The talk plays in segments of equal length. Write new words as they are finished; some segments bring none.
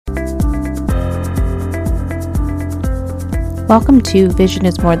Welcome to Vision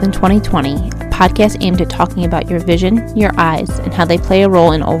is More Than 2020, a podcast aimed at talking about your vision, your eyes, and how they play a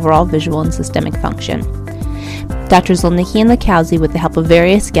role in overall visual and systemic function. Drs. Zolnicki and Lakowski, with the help of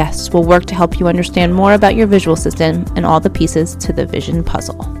various guests, will work to help you understand more about your visual system and all the pieces to the vision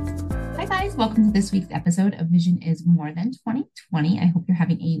puzzle. Hi guys, welcome to this week's episode of Vision is More Than 2020. I hope you're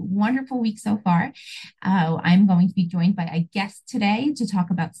having a wonderful week so far. I'm going to be joined by a guest today to talk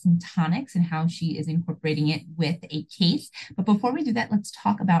about syntonics and how she is incorporating it with a case. But before we do that, let's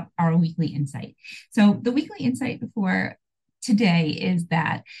talk about our weekly insight. So the weekly insight for today is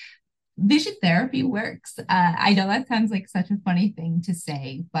that vision therapy works. I know that sounds like such a funny thing to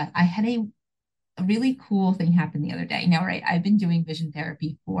say, but I had a really cool thing happened the other day. Now, right, I've been doing vision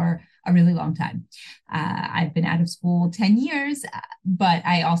therapy for a really long time. I've been out of school 10 years, but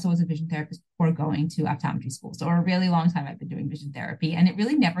I also was a vision therapist before going to optometry school. So a really long time I've been doing vision therapy, and it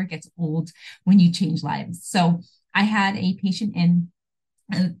really never gets old when you change lives. So I had a patient in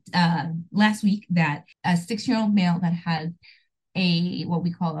last week, that a 6-year-old male that has what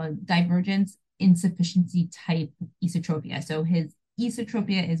we call a divergence insufficiency type esotropia. So his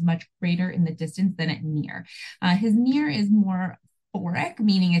esotropia is much greater in the distance than at near. His near is more phoric,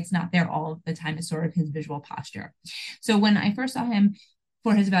 meaning it's not there all of the time. It's sort of his visual posture. So when I first saw him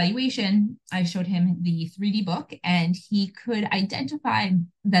for his evaluation, I showed him the 3D book, and he could identify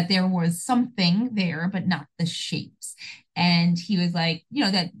that there was something there, but not the shapes. And he was like,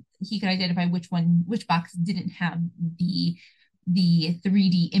 that he could identify which box didn't have the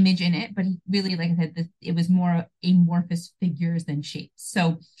 3D image in it, but he really, like I said, it was more amorphous figures than shapes.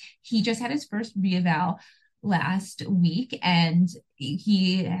 So he just had his first reeval last week, and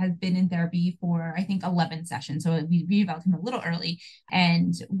he has been in therapy for, I think, 11 sessions. So we reevaluated him a little early.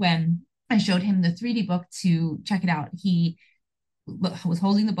 And when I showed him the 3D book to check it out, he was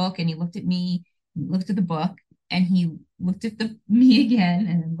holding the book, and he looked at me, looked at the book, and he looked at me again,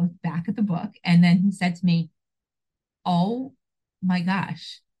 and then looked back at the book. And then he said to me, "Oh my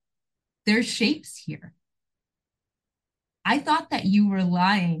gosh, there's shapes here. I thought that you were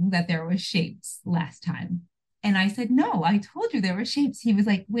lying that there was shapes last time." And I said, "No, I told you there were shapes." He was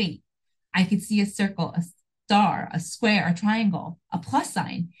like, "Wait, I could see a circle, a star, a square, a triangle, a plus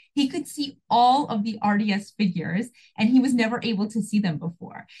sign." He could see all of the RDS figures, and he was never able to see them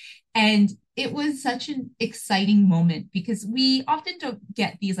before. And it was such an exciting moment, because we often don't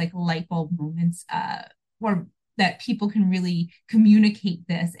get these like light bulb moments or that people can really communicate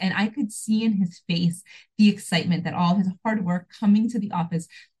this. And I could see in his face the excitement that all his hard work coming to the office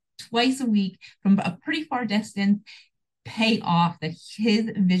twice a week from a pretty far distance pay off, that his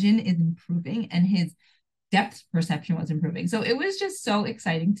vision is improving and his depth perception was improving. So it was just so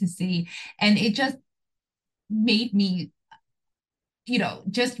exciting to see. And it just made me,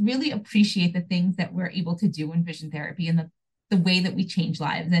 just really appreciate the things that we're able to do in vision therapy and the way that we change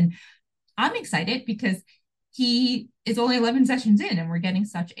lives. And I'm excited because he is only 11 sessions in, and we're getting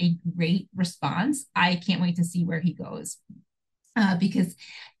such a great response. I can't wait to see where he goes. Because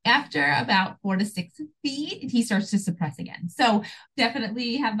after about 4 to 6 feet, he starts to suppress again. So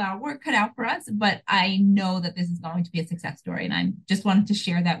definitely have our work cut out for us, but I know that this is going to be a success story. And I just wanted to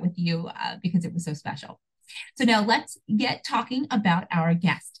share that with you because it was so special. So now let's get talking about our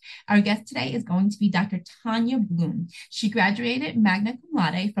guest. Our guest today is going to be Dr. Tanya Bloom. She graduated magna cum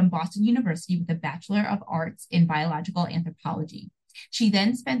laude from Boston University with a Bachelor of Arts in Biological Anthropology. She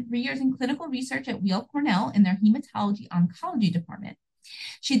then spent 3 years in clinical research at Weill Cornell in their hematology oncology department.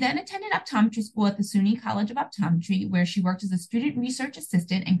 She then attended optometry school at the SUNY College of Optometry, where she worked as a student research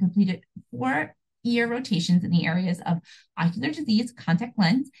assistant and completed 4-year rotations in the areas of ocular disease, contact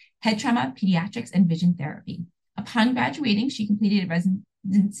lens, head trauma, pediatrics, and vision therapy. Upon graduating, she completed a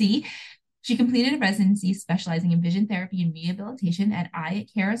residency specializing in vision therapy and rehabilitation at Eye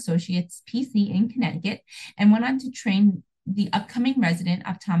Care Associates PC in Connecticut, and went on to train the upcoming resident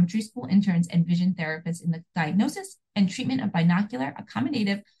optometry school interns and vision therapists in the diagnosis and treatment of binocular,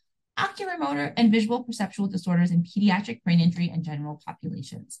 accommodative, ocular motor, and visual perceptual disorders in pediatric brain injury and general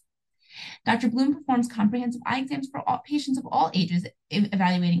populations. Dr. Bloom performs comprehensive eye exams for all patients of all ages,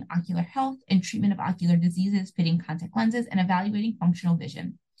 evaluating ocular health and treatment of ocular diseases, fitting contact lenses, and evaluating functional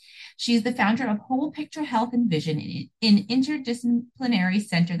vision. She is the founder of Whole Picture Health and Vision, an interdisciplinary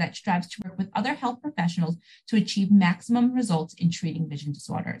center that strives to work with other health professionals to achieve maximum results in treating vision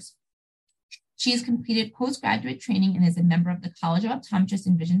disorders. She has completed postgraduate training and is a member of the College of Optometrists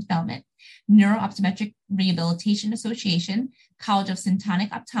in Vision Development, Neuro-Optometric Rehabilitation Association, College of Syntonic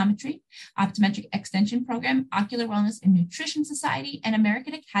Optometry, Optometric Extension Program, Ocular Wellness and Nutrition Society, and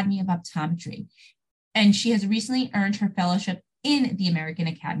American Academy of Optometry. And she has recently earned her fellowship in the American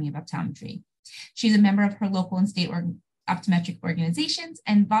Academy of Optometry. She's a member of her local and state optometric organizations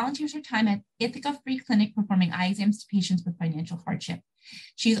and volunteers her time at Ithaca Free Clinic performing eye exams to patients with financial hardship.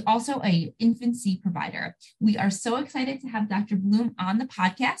 She is also an infancy provider. We are so excited to have Dr. Bloom on the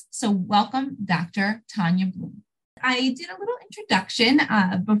podcast. So welcome, Dr. Tanya Bloom. I did a little introduction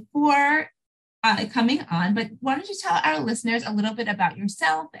before coming on, but why don't you tell our listeners a little bit about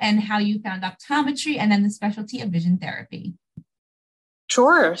yourself and how you found optometry and then the specialty of vision therapy?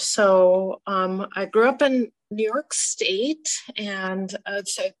 Sure. So I grew up in New York State, and I'd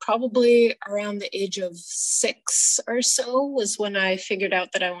say probably around the age of 6 or so was when I figured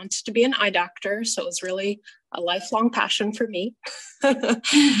out that I wanted to be an eye doctor. So it was really a lifelong passion for me.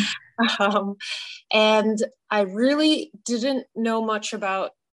 And I really didn't know much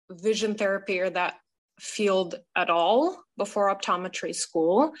about vision therapy or that field at all before optometry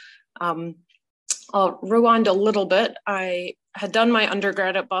school. I'll rewind a little bit. I had done my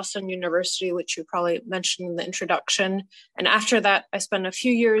undergrad at Boston University, which you probably mentioned in the introduction. And after that, I spent a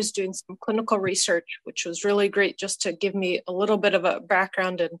few years doing some clinical research, which was really great just to give me a little bit of a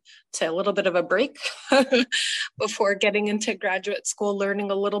background and say a little bit of a break before getting into graduate school,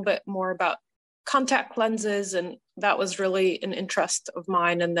 learning a little bit more about contact lenses. And that was really an interest of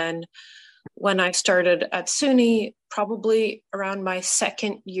mine. And then when I started at SUNY, probably around my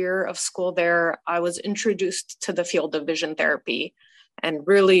second year of school there, I was introduced to the field of vision therapy and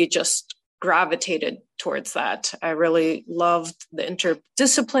really just gravitated towards that. I really loved the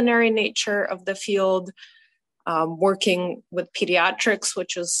interdisciplinary nature of the field, working with pediatrics,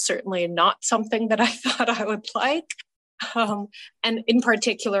 which was certainly not something that I thought I would like. And in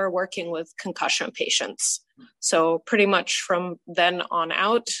particular, working with concussion patients. So pretty much from then on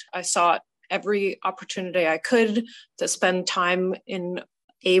out, I sought every opportunity I could to spend time in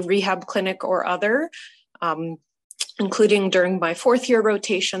a rehab clinic or other, including during my 4th year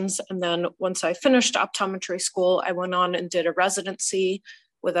rotations. And then once I finished optometry school, I went on and did a residency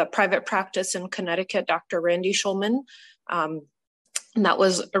with a private practice in Connecticut, Dr. Randy Schulman. And that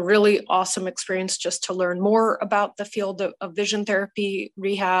was a really awesome experience just to learn more about the field of vision therapy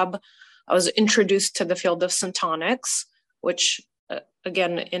rehab. I was introduced to the field of Syntonics, which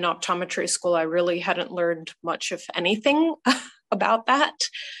again, in optometry school, I really hadn't learned much, if anything, about that.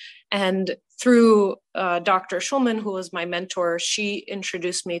 And through Dr. Schulman, who was my mentor, she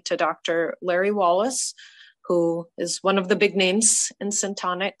introduced me to Dr. Larry Wallace, who is one of the big names in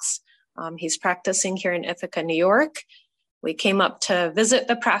Syntonics. He's practicing here in Ithaca, New York. We came up to visit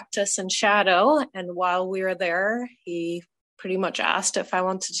the practice in shadow, and while we were there, he pretty much asked if I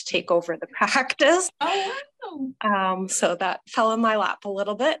wanted to take over the practice. Oh, wow. So that fell in my lap a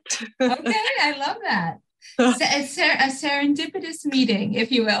little bit. Okay, I love that. A serendipitous meeting,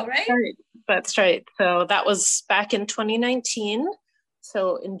 if you will, right? Right. That's right. So that was back in 2019.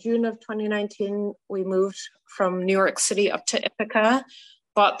 So in June of 2019, we moved from New York City up to Ithaca,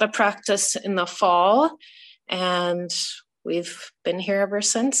 bought the practice in the fall, and we've been here ever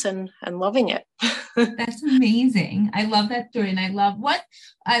since and loving it. That's amazing. I love that story. And I love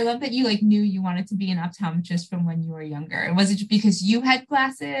that you knew you wanted to be an optometrist from when you were younger. Was it because you had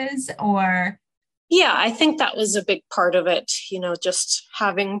glasses or? Yeah, I think that was a big part of it. Just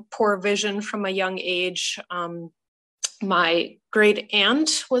having poor vision from a young age. My great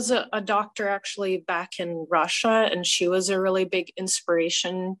aunt was a doctor actually back in Russia, and she was a really big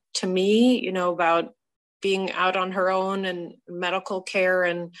inspiration to me, about being out on her own and medical care.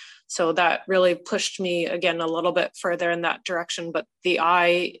 And so that really pushed me again a little bit further in that direction. But the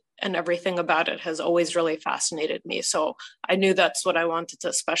eye and everything about it has always really fascinated me. So I knew that's what I wanted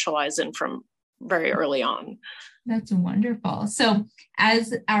to specialize in from very early on. That's wonderful. So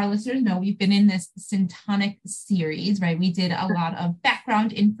as our listeners know, we've been in this Syntonic series, right? We did a lot of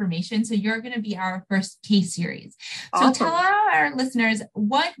background information. So you're going to be our first case series. Awesome. So tell our listeners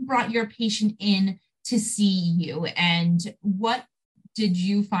what brought your patient in to see you and what did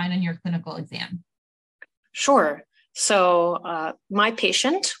you find on your clinical exam? Sure. So my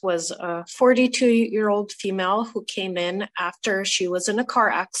patient was a 42-year-old female who came in after she was in a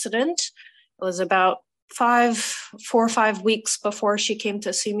car accident. It was about 4 or 5 weeks before she came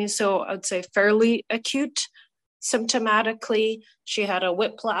to see me. So I'd say fairly acute symptomatically. She had a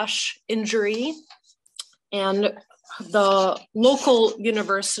whiplash injury, and the local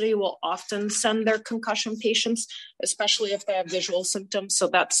university will often send their concussion patients, especially if they have visual symptoms. So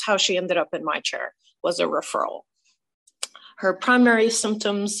that's how she ended up in my chair, was a referral. Her primary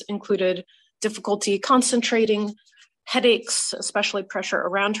symptoms included difficulty concentrating, headaches, especially pressure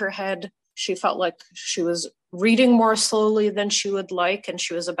around her head. She felt like she was reading more slowly than she would like, and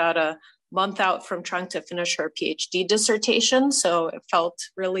she was about a month out from trying to finish her PhD dissertation. So it felt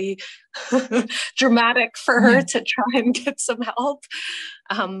really dramatic for her to try and get some help.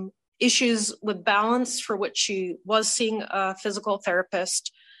 Issues with balance, for which she was seeing a physical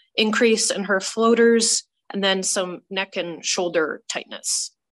therapist, increase in her floaters, and then some neck and shoulder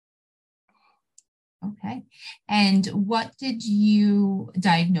tightness. Okay. And what did you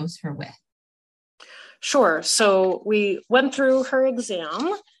diagnose her with? Sure. So we went through her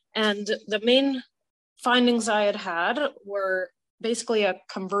exam, and the main findings I had were basically a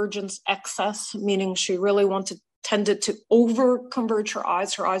convergence excess, meaning she really tended to over converge her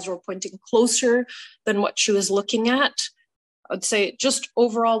eyes. Her eyes were pointing closer than what she was looking at. I'd say just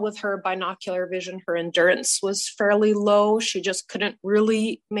overall with her binocular vision, her endurance was fairly low. She just couldn't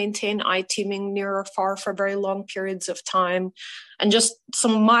really maintain eye teaming near or far for very long periods of time, and just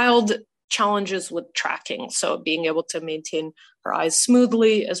some mild challenges with tracking. So being able to maintain her eyes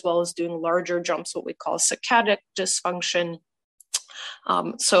smoothly, as well as doing larger jumps, what we call saccadic dysfunction.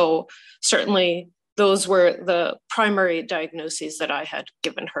 So certainly those were the primary diagnoses that I had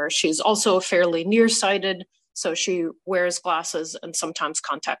given her. She's also fairly nearsighted, so she wears glasses and sometimes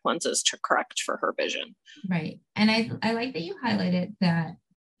contact lenses to correct for her vision. Right. And I like that you highlighted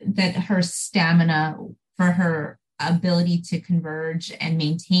that her stamina for her ability to converge and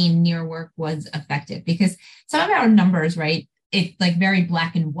maintain near work was effective, because some of our numbers, right, it's like very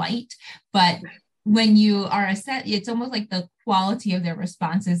black and white, but when you are it's almost like the quality of their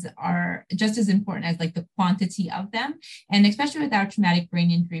responses are just as important as like the quantity of them. And especially with our traumatic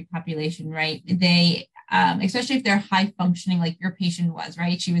brain injury population, right, they especially if they're high functioning, like your patient was,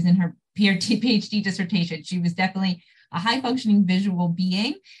 right, she was in her PhD dissertation, she was definitely a high functioning visual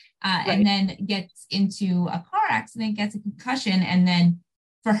being. Right. And then gets into a car accident, gets a concussion. And then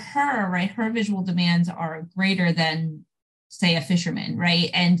for her, right, her visual demands are greater than, say, a fisherman,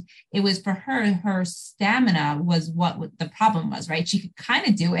 right? And it was for her stamina was what the problem was, right? She could kind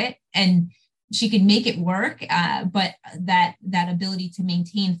of do it and she could make it work, but that ability to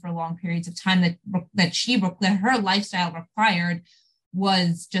maintain for long periods of time that her lifestyle required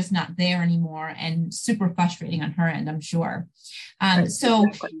was just not there anymore, and super frustrating on her end, I'm sure. So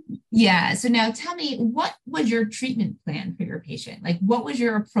now tell me, what was your treatment plan for your patient? Like, what was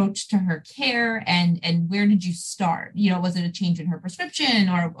your approach to her care, and where did you start? You know, was it a change in her prescription,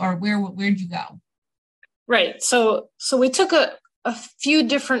 or where'd you go? Right. So we took a few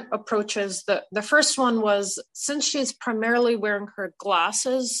different approaches. The first one was, since she's primarily wearing her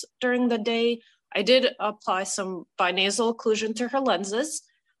glasses during the day, I did apply some binasal occlusion to her lenses.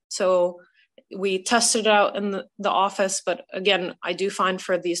 So we tested it out in the office. But again, I do find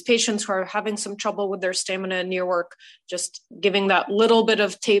for these patients who are having some trouble with their stamina and near work, just giving that little bit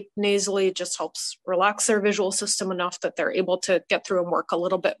of tape nasally just helps relax their visual system enough that they're able to get through and work a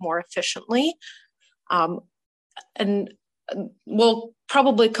little bit more efficiently. And we'll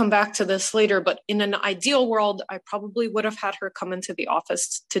probably come back to this later, but in an ideal world, I probably would have had her come into the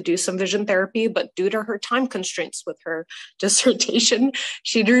office to do some vision therapy, but due to her time constraints with her dissertation,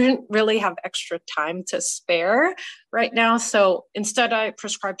 she didn't really have extra time to spare right now. So instead, I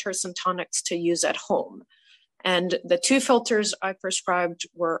prescribed her some tonics to use at home. And the two filters I prescribed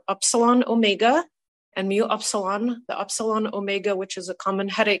were Upsilon Omega and Mu Upsilon. The Upsilon Omega, which is a common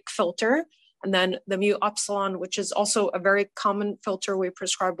headache filter, and then the Mu Upsilon, which is also a very common filter we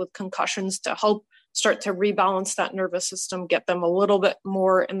prescribe with concussions to help start to rebalance that nervous system, get them a little bit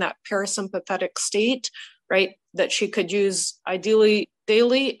more in that parasympathetic state, right? That she could use ideally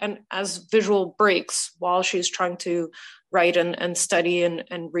daily and as visual breaks while she's trying to write and study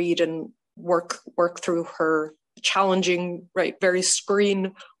and read and work through her challenging, right, very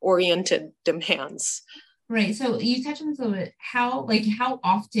screen-oriented demands. Right. So you touched on this a little bit. How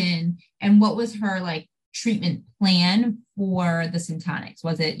often, and what was her like treatment plan for the Symptonics?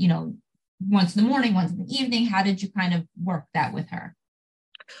 Was it, once in the morning, once in the evening? How did you kind of work that with her?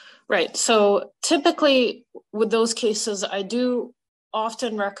 Right. So typically with those cases, I do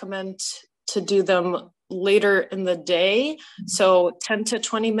often recommend to do them later in the day. So 10 to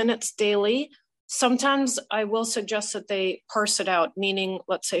 20 minutes daily. Sometimes I will suggest that they parse it out, meaning,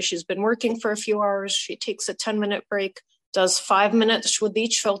 let's say she's been working for a few hours, she takes a 10-minute break, does 5 minutes with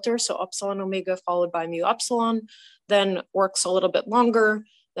each filter, so Upsilon Omega followed by Mu Upsilon, then works a little bit longer,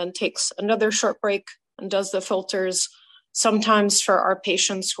 then takes another short break and does the filters. Sometimes for our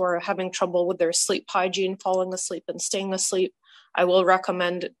patients who are having trouble with their sleep hygiene, falling asleep and staying asleep, I will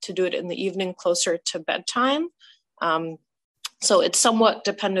recommend to do it in the evening closer to bedtime. So it's somewhat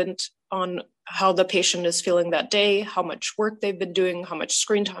dependent on how the patient is feeling that day, how much work they've been doing, how much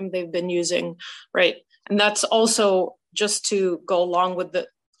screen time they've been using, right? And that's also just to go along with the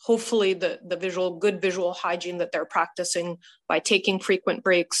hopefully the good visual hygiene that they're practicing by taking frequent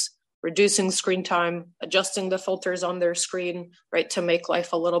breaks, reducing screen time, adjusting the filters on their screen, right, to make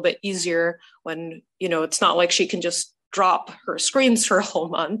life a little bit easier when, it's not like she can just drop her screens for a whole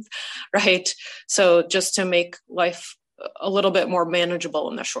month, right? So just to make life a little bit more manageable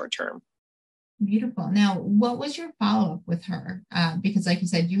in the short term. Beautiful. Now, what was your follow-up with her? Because like you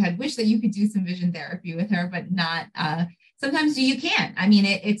said, you had wished that you could do some vision therapy with her, but not, sometimes you can't. I mean,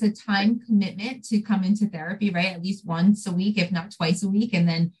 it's a time commitment to come into therapy, right? At least once a week, if not twice a week, and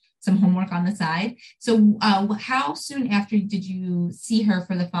then some homework on the side. So how soon after did you see her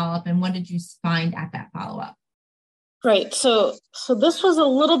for the follow-up, and what did you find at that follow-up? Right. So this was a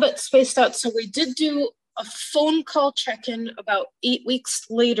little bit spaced out. So we did do a phone call check-in about 8 weeks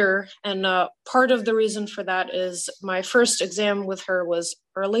later. And part of the reason for that is my first exam with her was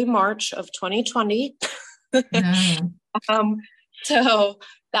early March of 2020. So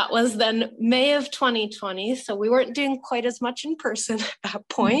that was then May of 2020. So we weren't doing quite as much in person at that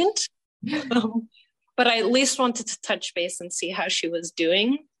point. But I at least wanted to touch base and see how she was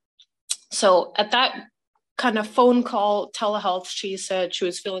doing. So at that kind of phone call, telehealth, she said she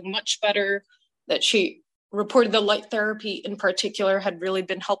was feeling much better, that she reported the light therapy in particular had really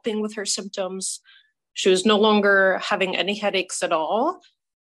been helping with her symptoms. She was no longer having any headaches at all.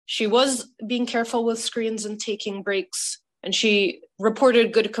 She was being careful with screens and taking breaks, and she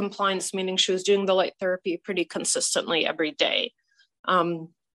reported good compliance, meaning she was doing the light therapy pretty consistently every day.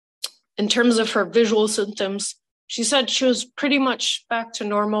 In terms of her visual symptoms, she said she was pretty much back to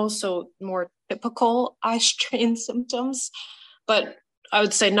normal, so more typical eye strain symptoms, but I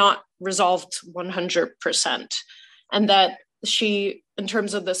would say not resolved 100%. And that she, in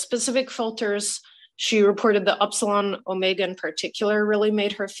terms of the specific filters, she reported the Upsilon Omega in particular really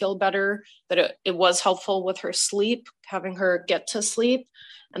made her feel better, that it was helpful with her sleep, having her get to sleep,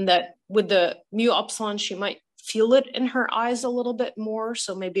 and that with the Mu Upsilon, she might feel it in her eyes a little bit more.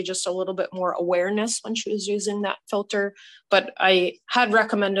 So maybe just a little bit more awareness when she was using that filter. But I had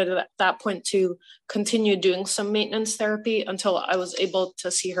recommended at that point to continue doing some maintenance therapy until I was able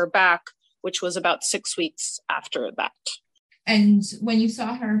to see her back, which was about 6 weeks after that. And when you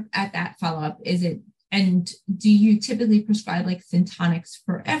saw her at that follow-up, and do you typically prescribe like Syntonix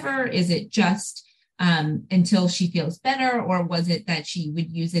forever? Is it just until she feels better, or was it that she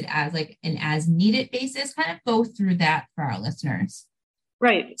would use it as like an as needed basis? Kind of go through that for our listeners.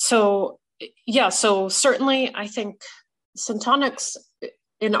 Right. So certainly I think Syntonix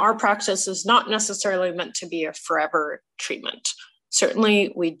in our practice is not necessarily meant to be a forever treatment.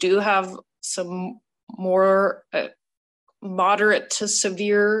 Certainly we do have some more moderate to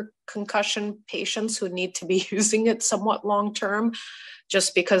severe concussion patients who need to be using it somewhat long-term,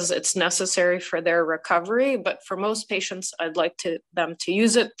 just because it's necessary for their recovery. But for most patients, I'd like them to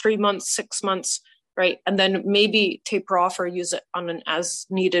use it 3 months, 6 months, right? And then maybe taper off or use it on an as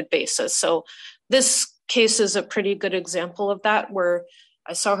needed basis. So this case is a pretty good example of that, where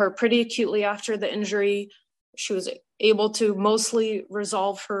I saw her pretty acutely after the injury. She was able to mostly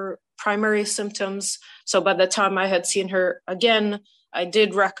resolve her primary symptoms. So by the time I had seen her again, I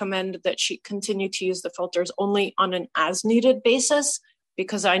did recommend that she continue to use the filters only on an as needed basis,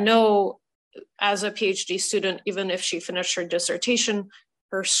 because I know as a PhD student, even if she finished her dissertation,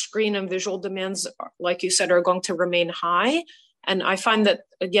 her screen and visual demands, like you said, are going to remain high. And I find that,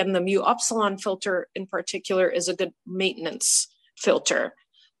 again, the Mu Upsilon filter in particular is a good maintenance filter.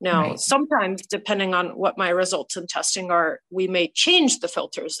 Now, Sometimes, depending on what my results in testing are, we may change the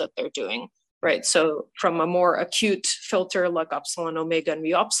filters that they're doing, right? So from a more acute filter like Upsilon Omega and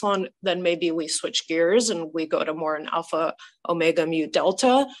Mu Upsilon, then maybe we switch gears and we go to more an Alpha Omega Mu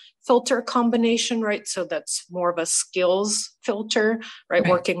Delta filter combination, right? So that's more of a skills filter, right?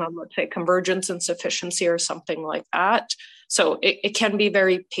 Working on, let's say, convergence and sufficiency or something like that. So it can be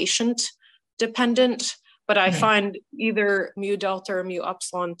very patient dependent. But I find either Mu Delta or Mu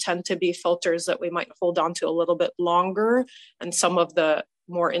Upsilon tend to be filters that we might hold on to a little bit longer. And some of the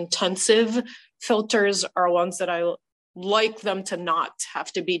more intensive filters are ones that I like them to not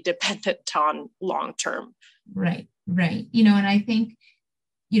have to be dependent on long term. Right. And I think,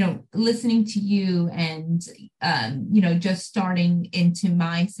 listening to you and, just starting into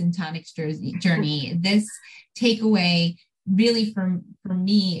my Syntonix journey, this takeaway really for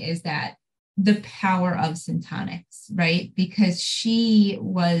me is that the power of Syntonix, right? Because she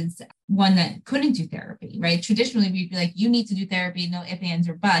was one that couldn't do therapy, right? Traditionally, we'd be like, you need to do therapy, no ifs, ands,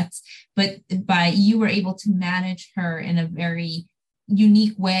 or buts. But you were able to manage her in a very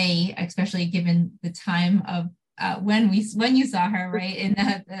unique way, especially given the time of when you saw her, right? In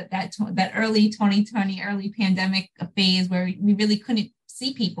that early 2020, early pandemic phase where we really couldn't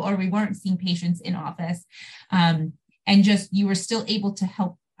see people, or we weren't seeing patients in office. And just, you were still able to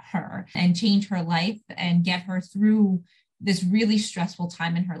help her and change her life and get her through this really stressful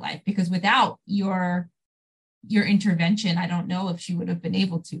time in her life, because without your intervention, I don't know if she would have been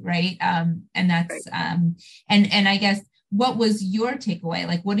able to, right? And that's, and I guess, what was your takeaway?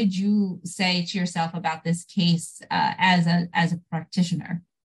 Like, what did you say to yourself about this case as a practitioner?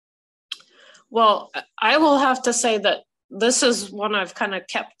 Well, I will have to say that this is one I've kind of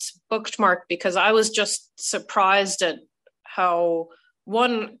kept bookmarked, because I was just surprised at how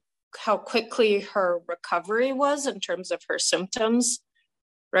quickly her recovery was in terms of her symptoms,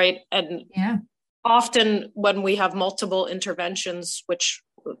 right? And often when we have multiple interventions, which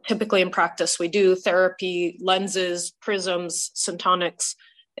typically in practice we do, therapy, lenses, prisms, Syntonix,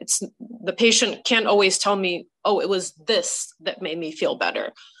 it's the patient can't always tell me, oh, it was this that made me feel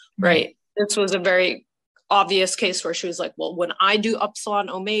better, right? This was a very obvious case where she was like, well, when I do Upsilon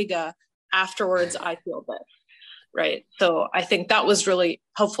Omega, afterwards I feel better, right? So I think that was really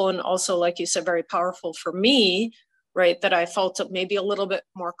helpful, and also, like you said, very powerful for me, right? That I felt maybe a little bit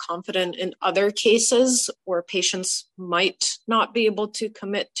more confident in other cases where patients might not be able to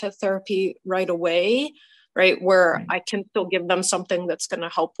commit to therapy right away, right? Where I can still give them something that's going to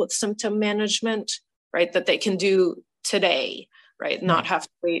help with symptom management, right? That they can do today, right? Not have to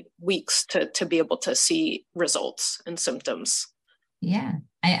wait weeks to be able to see results and symptoms. Yeah,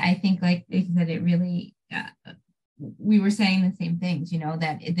 I think, like you said, it really, we were saying the same things,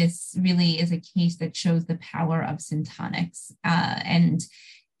 that this really is a case that shows the power of Syntonix, and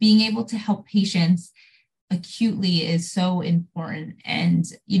being able to help patients acutely is so important. And,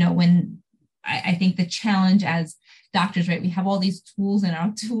 when I think the challenge as doctors, right, we have all these tools in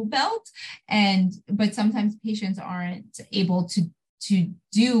our tool belt, but sometimes patients aren't able to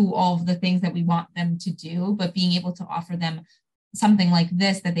do all of the things that we want them to do, but being able to offer them something like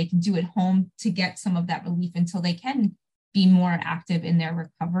this that they can do at home to get some of that relief until they can be more active in their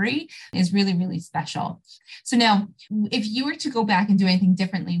recovery is really, really special. So now, if you were to go back and do anything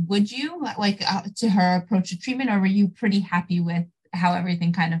differently, would you to her approach to treatment, or were you pretty happy with how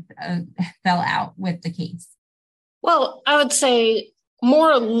everything kind of fell out with the case? Well, I would say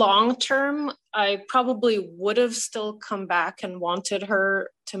more long-term, I probably would have still come back and wanted her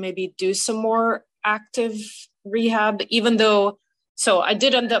to maybe do some more active rehab, even though, so I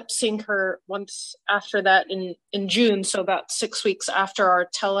did end up seeing her once after that in June, so about 6 weeks after our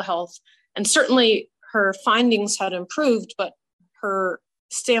telehealth. And certainly her findings had improved, but her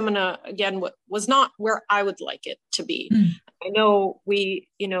stamina, again, was not where I would like it to be. I know we,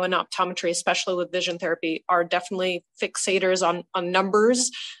 in optometry, especially with vision therapy, are definitely fixators on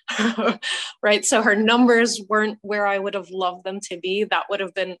numbers, right? So her numbers weren't where I would have loved them to be. That would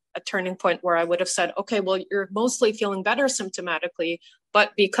have been a turning point where I would have said, okay, well, you're mostly feeling better symptomatically,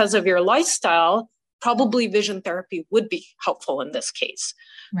 but because of your lifestyle, probably vision therapy would be helpful in this case,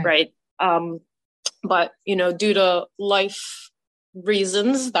 right? But, due to life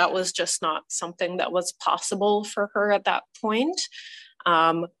reasons, that was just not something that was possible for her at that point.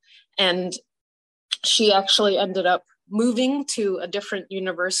 And she actually ended up moving to a different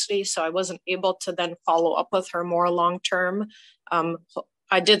university, so I wasn't able to then follow up with her more long-term.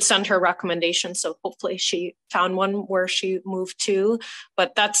 I did send her recommendations, so hopefully she found one where she moved to,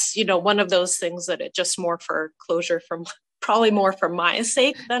 but that's, one of those things that it just more for closure, probably more for my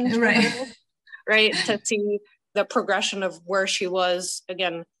sake than for hers, right? To see the progression of where she was,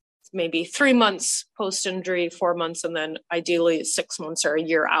 again, maybe 3 months post-injury, 4 months, and then ideally 6 months or a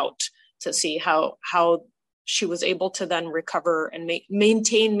year out, to see how she was able to then recover and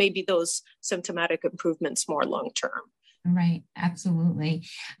maintain maybe those symptomatic improvements more long-term. Right, absolutely.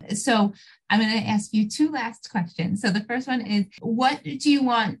 So I'm going to ask you two last questions. So the first one is, what do you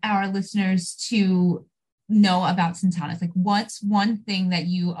want our listeners to know about Syntonix? Like, what's one thing that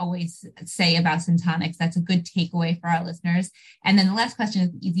you always say about Syntonix that's a good takeaway for our listeners? And then the last question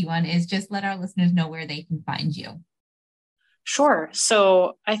is the easy one, is just let our listeners know where they can find you. Sure.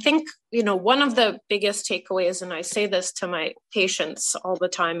 So I think, one of the biggest takeaways, and I say this to my patients all the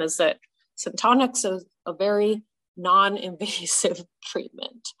time, is that Syntonix is a very non-invasive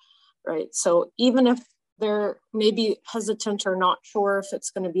treatment, right? So even if they're maybe hesitant or not sure if it's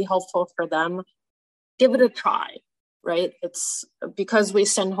going to be helpful for them, give it a try, right? It's because we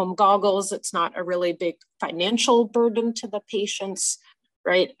send home goggles, it's not a really big financial burden to the patients,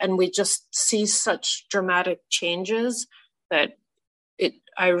 right? And we just see such dramatic changes that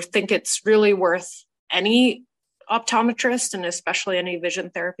I think it's really worth any optometrist, and especially any vision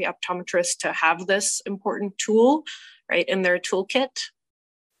therapy optometrist, to have this important tool, right, in their toolkit.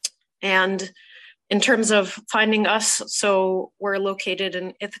 And in terms of finding us, so we're located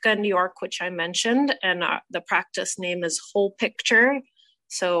in Ithaca, New York, which I mentioned, and the practice name is Whole Picture.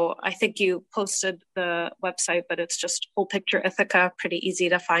 So I think you posted the website, but it's just Whole Picture Ithaca, pretty easy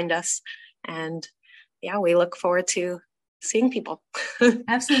to find us. And yeah, we look forward to seeing people.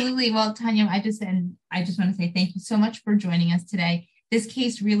 Absolutely. Well, Tanya, I just want to say thank you so much for joining us today. This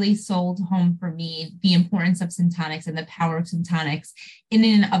case really sold home for me the importance of Syntonix and the power of Syntonix in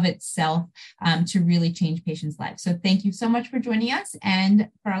and of itself to really change patients' lives. So thank you so much for joining us. And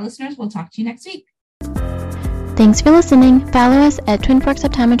for our listeners, we'll talk to you next week. Thanks for listening. Follow us at Twin Forks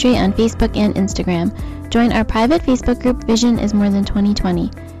Optometry on Facebook and Instagram. Join our private Facebook group, Vision is More Than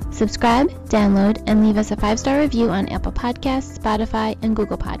 2020. Subscribe, download, and leave us a 5-star review on Apple Podcasts, Spotify, and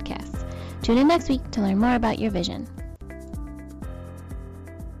Google Podcasts. Tune in next week to learn more about your vision.